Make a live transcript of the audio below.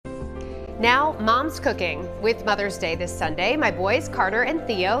Now, Mom's Cooking. With Mother's Day this Sunday, my boys, Carter and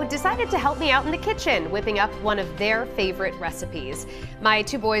Theo, decided to help me out in the kitchen, whipping up one of their favorite recipes. My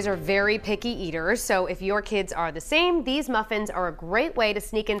two boys are very picky eaters, so if your kids are the same, these muffins are a great way to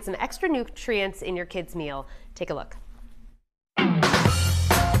sneak in some extra nutrients in your kids' meal. Take a look.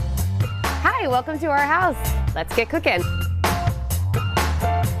 Hi, welcome to our house. Let's get cooking.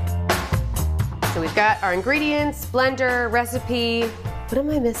 So we've got our ingredients, blender, recipe. What am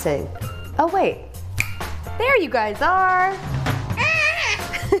I missing? Oh wait, there you guys are.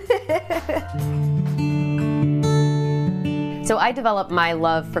 So I developed my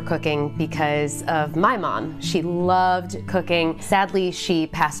love for cooking because of my mom. She loved cooking. Sadly, she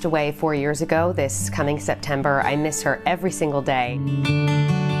passed away 4 years ago this coming September. I miss her every single day.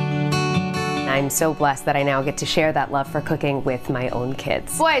 I'm so blessed that I now get to share that love for cooking with my own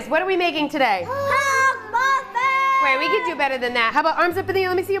kids. Boys, what are we making today? Hulk muffins! Wait, we can do better than that. How about arms up in the air?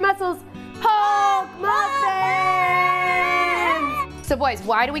 Let me see your muscles. Hulk muffins! So boys,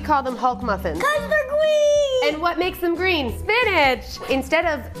 why do we call them Hulk muffins? Because they're green! And what makes them green? Spinach! Instead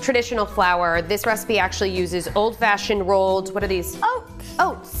of traditional flour, this recipe actually uses old-fashioned rolled, what are these?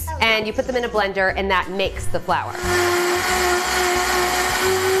 Oats. And you put them in a blender and that makes the flour.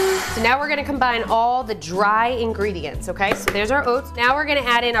 So now we're gonna combine all the dry ingredients, okay? So there's our oats. Now we're gonna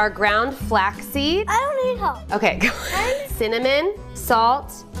add in our ground flaxseed. I don't need help. Okay, cinnamon,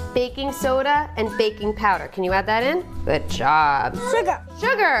 salt, baking soda, and baking powder. Can you add that in? Good job. Sugar.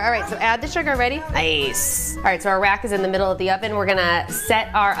 Sugar, all right, so add the sugar, ready? Nice. All right, so our rack is in the middle of the oven. We're gonna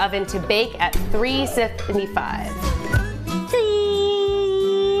set our oven to bake at 375.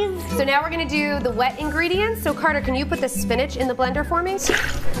 So now we're gonna do the wet ingredients. So Carter, can you put the spinach in the blender for me?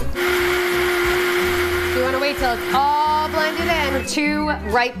 You wanna wait till it's all blended in. 2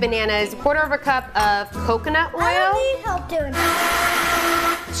 ripe bananas, 1/4 cup of coconut oil. I don't need help doing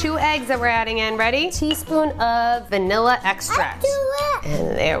that. 2 eggs that we're adding in, ready? Teaspoon of vanilla extract.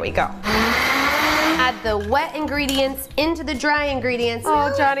 And there we go. Add the wet ingredients into the dry ingredients.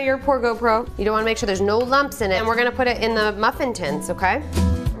 Oh, Johnny, your poor GoPro. You don't wanna make sure there's no lumps in it. And we're gonna put it in the muffin tins, okay?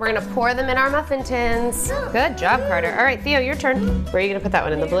 We're gonna pour them in our muffin tins. Good job, Carter. All right, Theo, your turn. Where are you gonna put that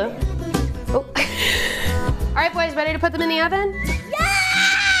one, in the blue? Oh. All right, boys, ready to put them in the oven? Yeah!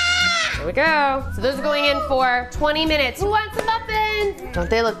 Here we go. So those are going in for 20 minutes. Who wants some muffins?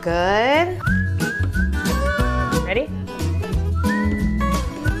 Don't they look good? Ready?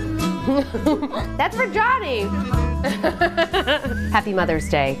 That's for Johnny. Happy Mother's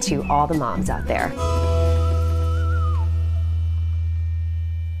Day to all the moms out there.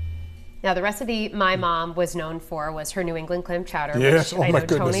 Now, the recipe my mom was known for was her New England clam chowder, yes, which I know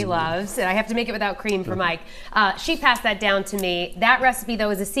Tony loves, and I have to make it without cream for Mike. She passed that down to me. That recipe,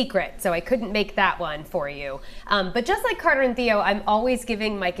 though, is a secret, so I couldn't make that one for you. But just like Carter and Theo, I'm always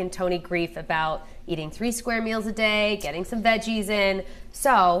giving Mike and Tony grief about eating 3 square meals a day, getting some veggies in.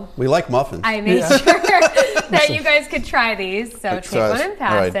 So we like muffins. I made sure that you guys could try these. So take one and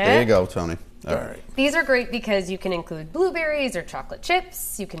pass it. All right, there you go, Tony. All right. These are great because you can include blueberries or chocolate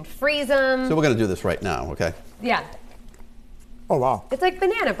chips. You can freeze them. So we're going to do this right now, okay? Yeah. Oh, wow. It's like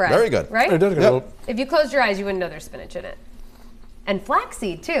banana bread. Very good. Right? It does get a little... If you closed your eyes, you wouldn't know there's spinach in it. And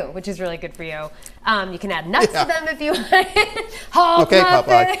flaxseed, too, which is really good for you. You can add nuts to them if you want. Hulk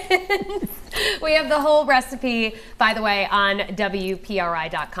muffins. We have the whole recipe, by the way, on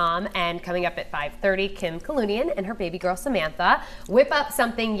WPRI.com. And coming up at 5:30, Kim Kalunian and her baby girl, Samantha, whip up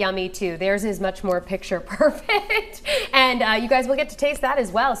something yummy, too. Theirs is much more picture perfect. And you guys will get to taste that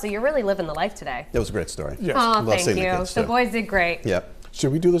as well. So you're really living the life today. It was a great story. Yes. Oh, thank you. The boys did great. Yep.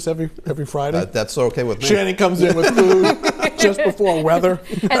 Should we do this every Friday? That's okay with me. Shannon comes in with food just before weather.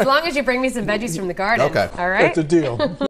 As long as you bring me some veggies from the garden. Okay. All right? That's a deal.